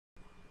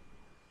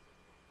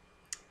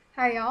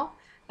Hi y'all,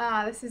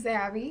 this is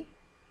Abby.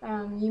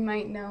 You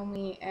might know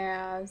me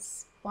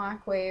as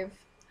Blackwave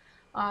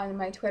on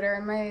my Twitter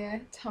and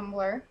my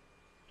Tumblr.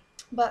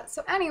 But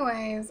so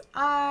anyways,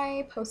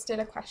 I posted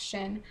a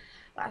question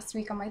last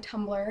week on my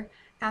Tumblr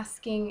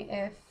asking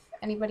if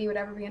anybody would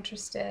ever be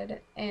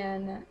interested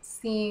in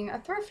seeing a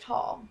thrift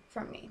haul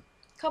from me.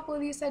 A couple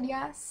of you said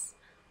yes.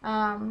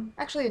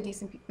 Actually, a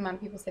decent amount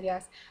of people said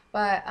yes.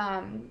 But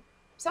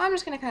so I'm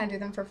just gonna kind of do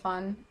them for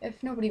fun.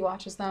 If nobody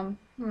watches them,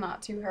 I'm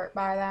not too hurt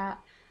by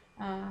that.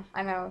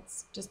 I know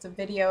it's just a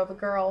video of a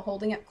girl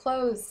holding up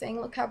clothes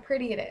saying, "Look how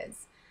pretty it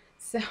is."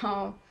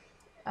 So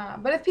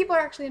but if people are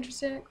actually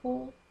interested in it,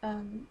 cool.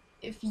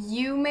 If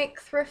you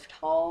make thrift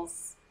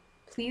hauls,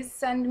 please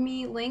send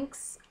me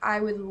links.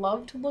 I would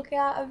love to look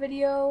at a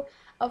video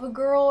of a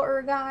girl or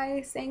a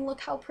guy saying,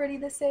 "Look how pretty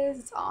this is.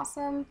 It's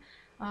awesome."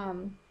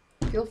 Um,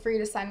 Feel free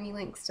to send me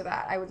links to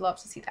that. I would love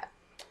to see that.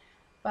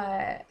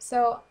 But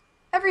so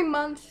every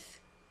month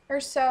or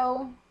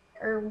so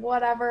or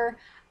whatever,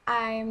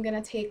 I'm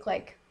gonna take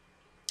like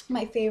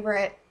my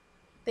favorite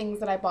things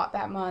that I bought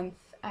that month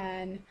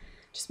and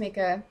just make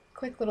a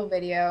quick little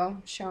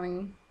video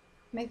showing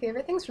my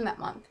favorite things from that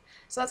month.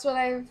 So that's what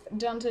I've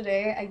done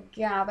today. I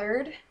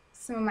gathered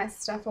some of my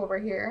stuff over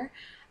here,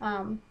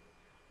 a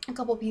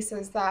couple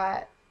pieces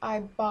that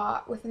I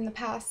bought within the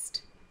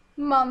past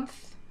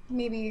month,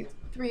 maybe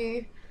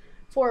 3,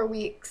 4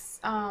 weeks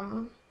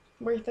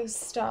worth of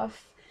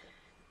stuff.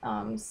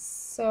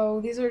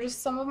 So these are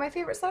just some of my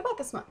favorites that I bought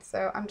this month.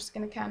 So I'm just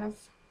gonna kind of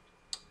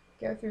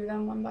go through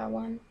them one by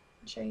one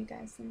and show you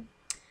guys them.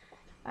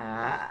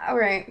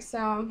 Alright,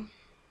 so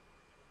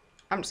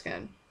I'm just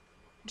gonna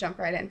jump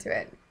right into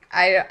it.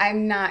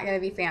 I'm not gonna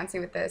be fancy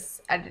with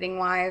this editing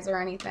wise or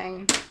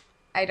anything.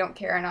 I don't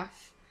care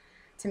enough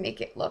to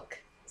make it look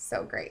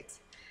so great.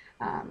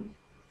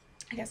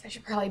 I guess I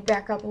should probably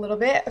back up a little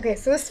bit. Okay,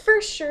 so this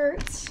first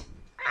shirt,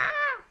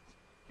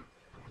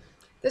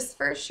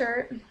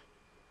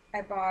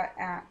 I bought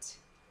at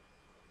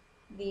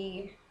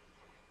the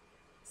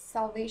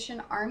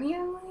Salvation Army, I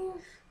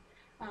believe.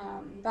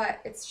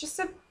 But it's just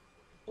a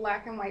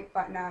black and white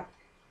button up,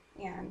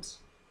 and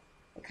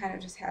it kind of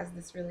just has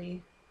this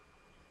really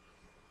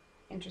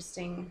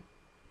interesting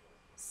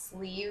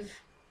sleeve.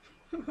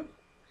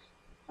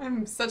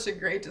 I'm such a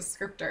great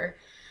descriptor.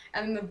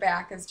 And then the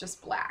back is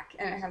just black,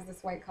 and it has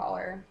this white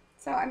collar.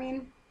 So, I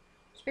mean,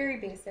 it's a very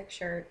basic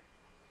shirt.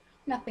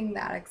 Nothing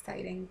that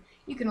exciting.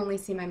 You can only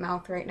see my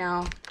mouth right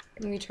now.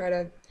 I'm gonna try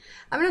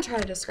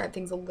to describe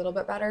things a little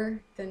bit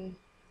better than,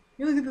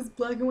 you look at this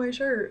black and white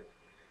shirt.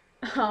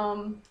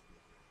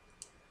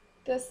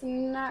 This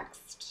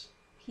next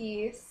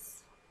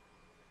piece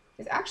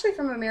is actually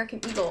from American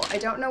Eagle. I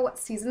don't know what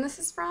season this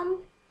is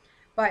from,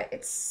 but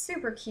it's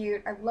super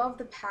cute. I love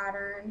the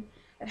pattern.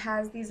 It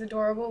has these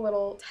adorable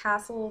little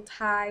tassel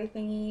tie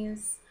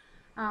thingies.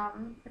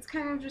 It's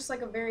kind of just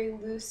like a very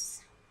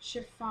loose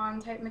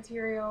chiffon type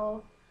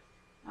material.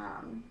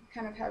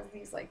 Kind of has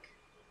these like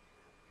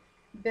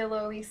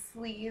billowy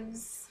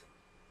sleeves,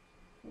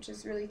 which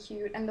is really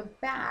cute. And the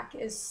back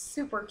is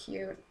super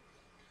cute.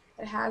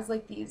 It has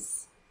like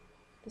this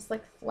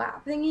like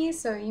flap thingy,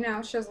 so you know,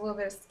 it shows a little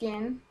bit of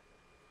skin,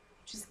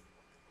 which is,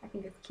 I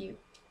think it's cute.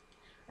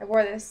 I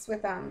wore this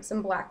with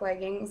some black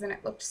leggings, and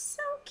it looked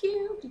so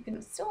cute. You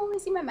can still only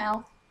see my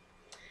mouth.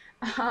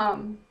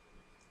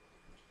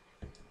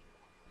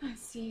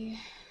 Let's see,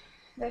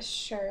 this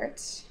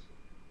shirt.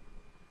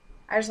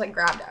 I just like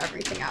grabbed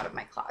everything out of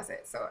my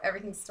closet, so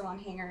everything's still on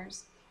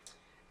hangers.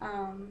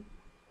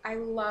 I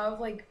love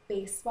like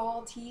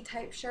baseball tee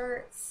type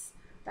shirts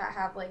that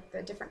have like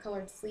the different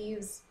colored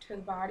sleeves to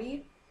the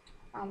body.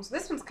 So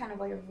this one's kind of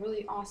like a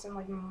really awesome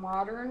like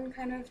modern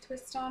kind of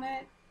twist on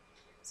it.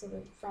 So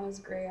the front is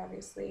gray,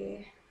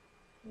 obviously,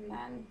 and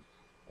then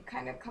it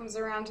kind of comes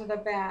around to the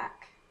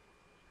back.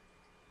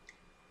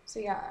 So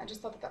yeah, I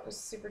just thought that was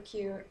super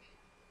cute.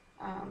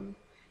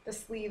 The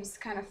sleeves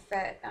kind of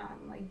fit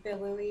like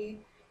billowy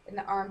in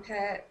the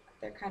armpit.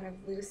 They're kind of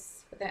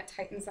loose, but then it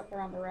tightens up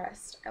around the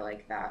wrist. I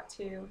like that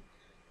too.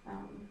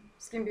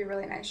 It's gonna be a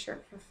really nice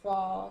shirt for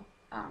fall.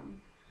 I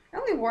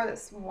only wore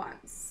this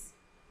once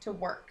to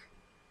work.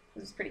 It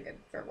was pretty good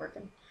for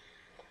working.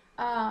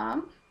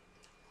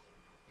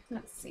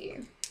 Let's see.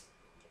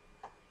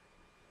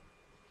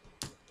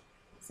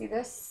 See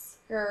this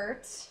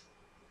skirt.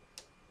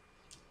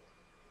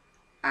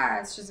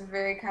 It's just a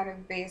very kind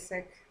of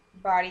basic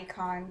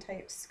bodycon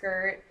type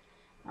skirt,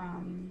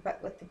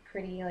 but with the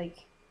pretty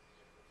like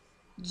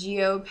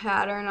geo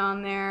pattern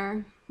on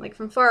there. Like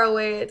from far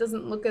away, it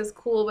doesn't look as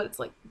cool, but it's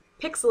like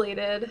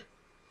pixelated,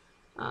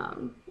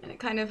 and it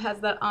kind of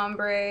has that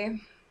ombre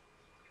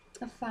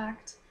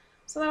effect.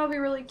 So that'll be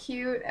really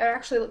cute. It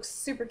actually looks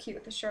super cute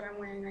with the shirt I'm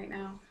wearing right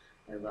now.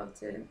 I'd love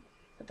to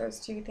put those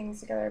two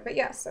things together. But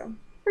yeah, so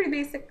pretty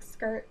basic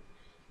skirt.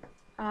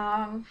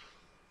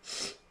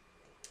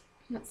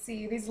 Let's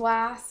see, these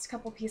last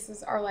couple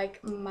pieces are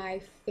like my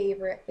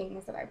favorite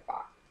things that I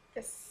bought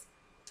this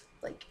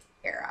like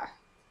era.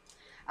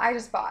 I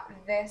just bought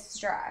this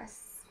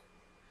dress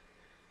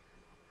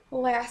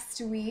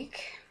last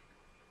week.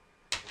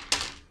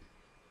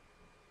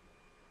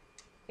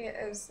 It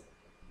is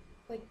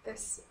like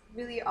this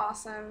really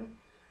awesome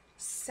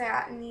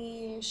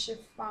satiny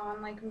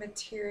chiffon like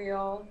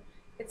material.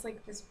 It's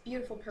like this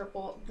beautiful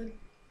purple. The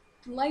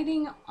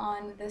lighting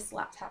on this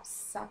laptop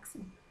sucks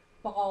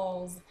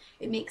balls.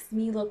 It makes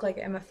me look like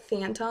I'm a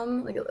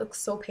phantom. Like it looks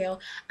so pale.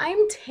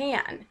 I'm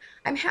tan.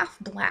 I'm half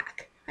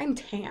black. I'm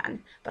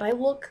tan, but I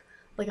look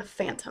like a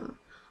phantom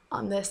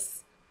on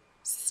this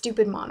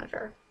stupid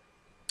monitor.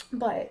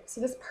 But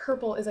so this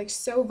purple is like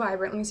so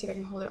vibrant. Let me see if I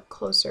can hold it up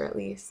closer at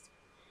least.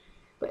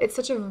 But it's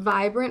such a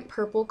vibrant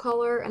purple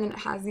color, and then it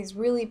has these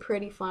really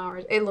pretty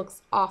flowers. It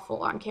looks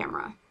awful on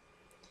camera.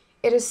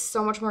 It is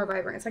so much more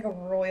vibrant. It's like a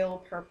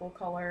royal purple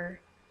color.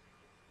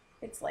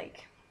 It's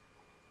like,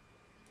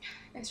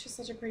 it's just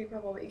such a pretty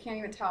purple, but you can't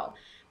even tell.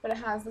 But it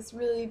has this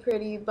really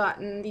pretty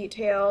button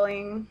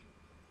detailing,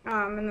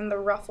 and then the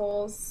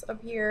ruffles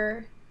up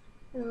here,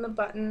 and then the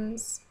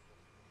buttons.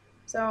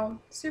 So,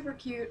 super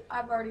cute.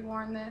 I've already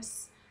worn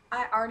this.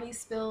 I already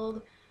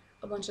spilled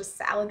a bunch of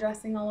salad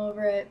dressing all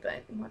over it,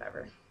 but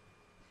whatever.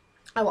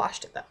 I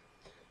washed it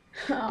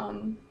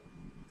though.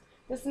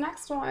 This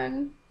next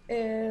one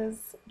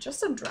is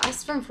just a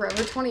dress from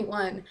Forever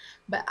 21,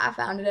 but I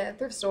found it at a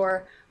thrift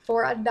store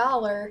for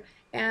 $1,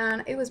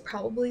 and it was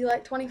probably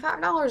like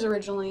 $25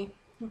 originally.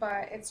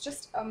 But it's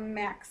just a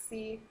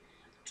maxi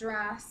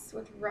dress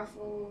with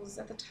ruffles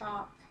at the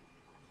top.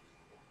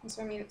 And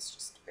so I mean it's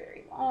just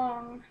very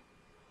long.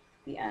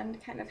 The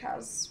end kind of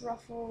has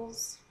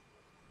ruffles.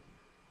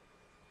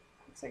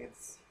 Looks like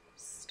it's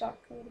stuck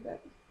a little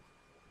bit.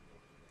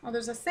 Oh,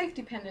 there's a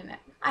safety pin in it.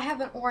 I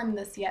haven't worn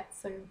this yet,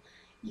 so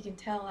you can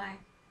tell I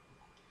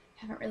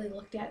haven't really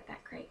looked at it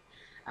that great.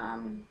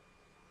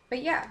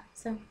 But yeah,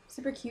 so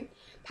super cute.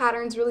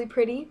 Pattern's really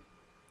pretty.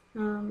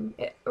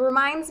 It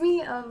reminds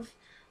me of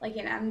like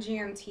an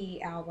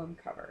MGMT album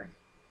cover.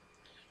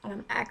 And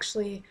I'm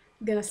actually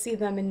gonna see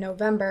them in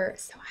November,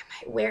 so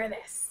I might wear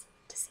this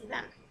to see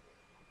them.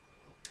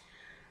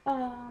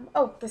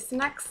 Oh, this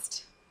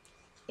next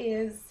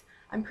is,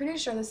 I'm pretty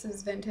sure this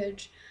is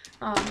vintage.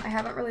 I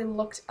haven't really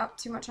looked up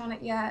too much on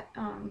it yet.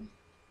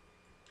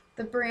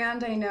 The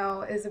brand I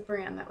know is a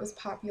brand that was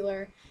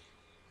popular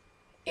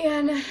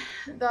in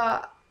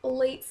the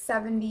late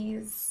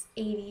 70s,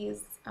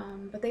 80s,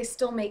 but they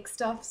still make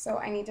stuff, so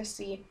I need to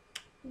see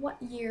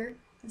what year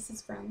this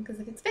is from, because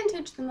if it's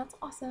vintage, then that's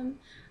awesome.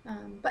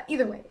 But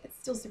either way, it's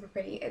still super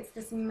pretty. It's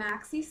this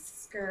maxi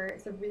skirt.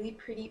 It's a really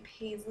pretty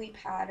paisley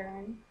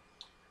pattern.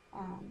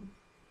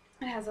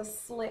 It has a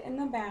slit in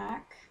the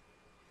back,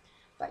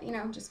 but you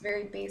know, just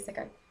very basic.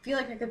 I feel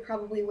like I could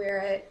probably wear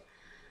it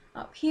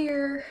up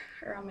here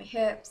or on my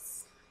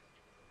hips.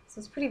 So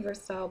it's pretty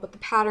versatile, but the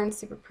pattern's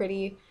super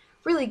pretty.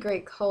 Really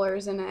great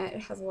colors in it.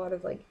 It has a lot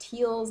of like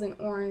teals and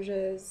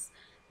oranges,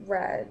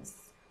 reds.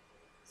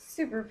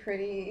 Super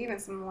pretty, even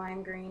some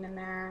lime green in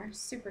there.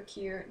 Super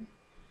cute.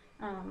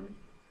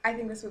 I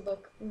think this would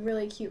look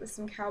really cute with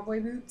some cowboy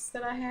boots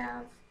that I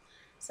have.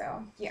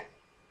 So yeah,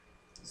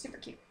 super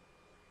cute.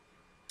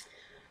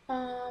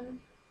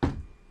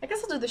 I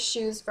guess I'll do the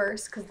shoes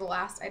first because the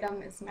last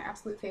item is my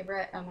absolute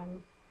favorite,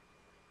 and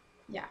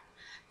yeah.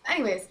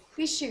 Anyways,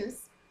 these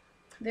shoes,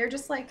 they're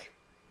just like,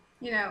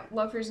 you know,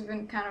 loafers have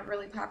been kind of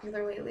really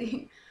popular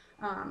lately.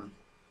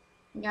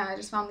 Yeah, I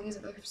just found these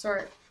at the thrift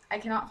store. I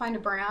cannot find a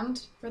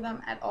brand for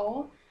them at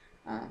all,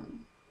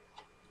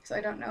 so I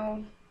don't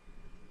know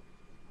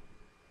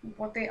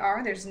what they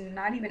are. There's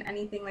not even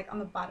anything like on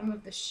the bottom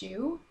of the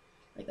shoe,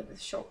 like at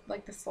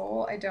the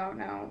sole. I don't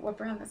know what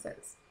brand this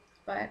is,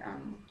 but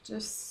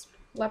just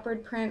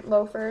leopard print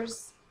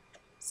loafers,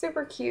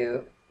 super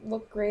cute.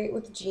 Look great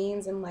with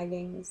jeans and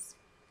leggings.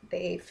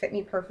 They fit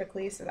me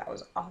perfectly, so that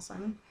was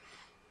awesome.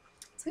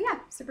 So yeah,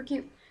 super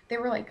cute. They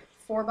were like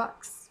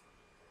 $4,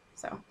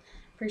 so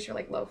pretty sure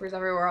like loafers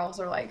everywhere else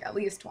are like at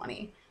least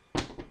 20.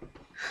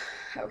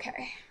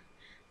 Okay,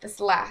 this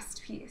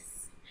last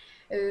piece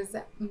is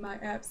my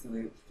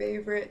absolute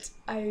favorite.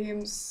 I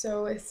am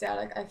so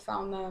ecstatic. I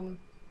found them.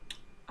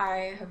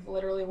 I have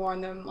literally worn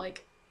them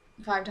like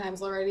 5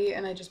 times already,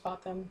 and I just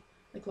bought them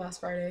like last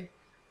Friday.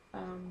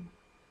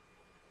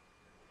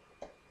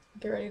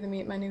 Get ready to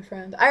meet my new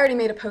friend. I already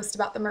made a post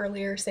about them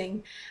earlier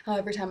saying how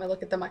every time I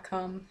look at them I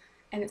come,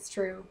 and it's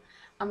true.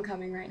 I'm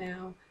coming right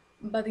now.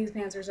 But these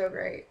pants are so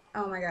great.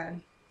 Oh my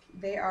god.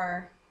 They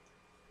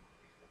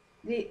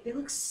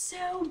look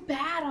so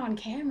bad on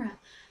camera.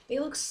 They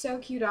look so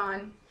cute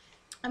on.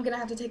 I'm gonna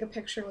have to take a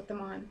picture with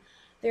them on.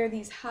 They're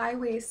these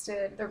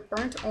high-waisted, they're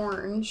burnt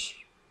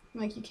orange.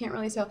 Like you can't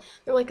really tell.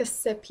 They're like a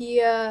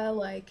sepia,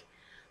 like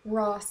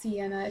raw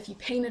sienna. If you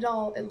paint it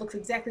all, it looks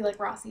exactly like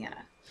raw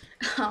sienna.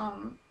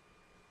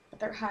 But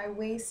they're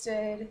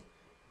high-waisted.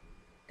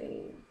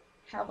 They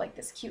have like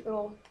this cute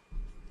little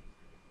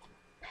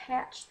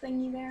patch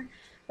thingy there,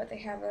 but they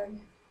have a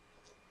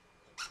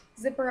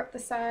zipper up the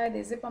side.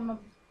 They zip on the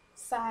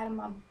side of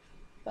my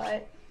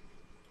butt.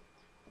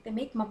 They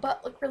make my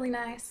butt look really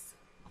nice.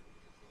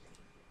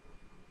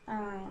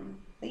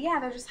 But yeah,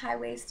 they're just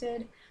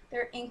high-waisted.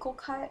 They're ankle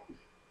cut.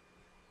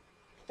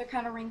 They're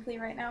kind of wrinkly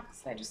right now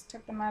because I just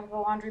took them out of the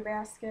laundry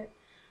basket.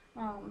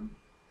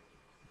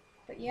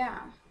 But yeah,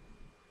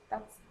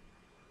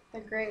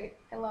 they're great.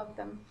 I love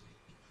them.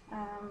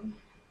 And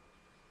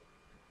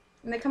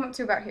they come up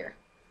to about here.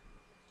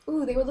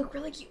 Ooh, they would look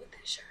really cute with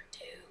this shirt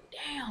too.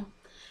 Damn.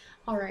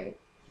 All right.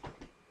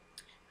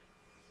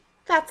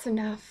 That's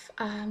enough.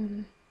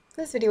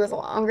 This video was a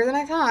lot longer than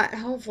I thought.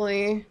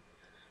 Hopefully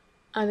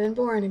I didn't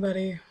bore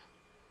anybody.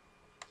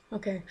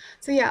 Okay,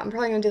 so yeah, I'm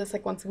probably gonna do this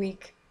like once a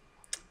week.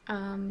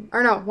 Or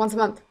no, once a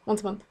month.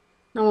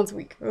 No, once a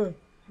week. Ugh.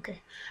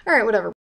 Okay. All right, whatever.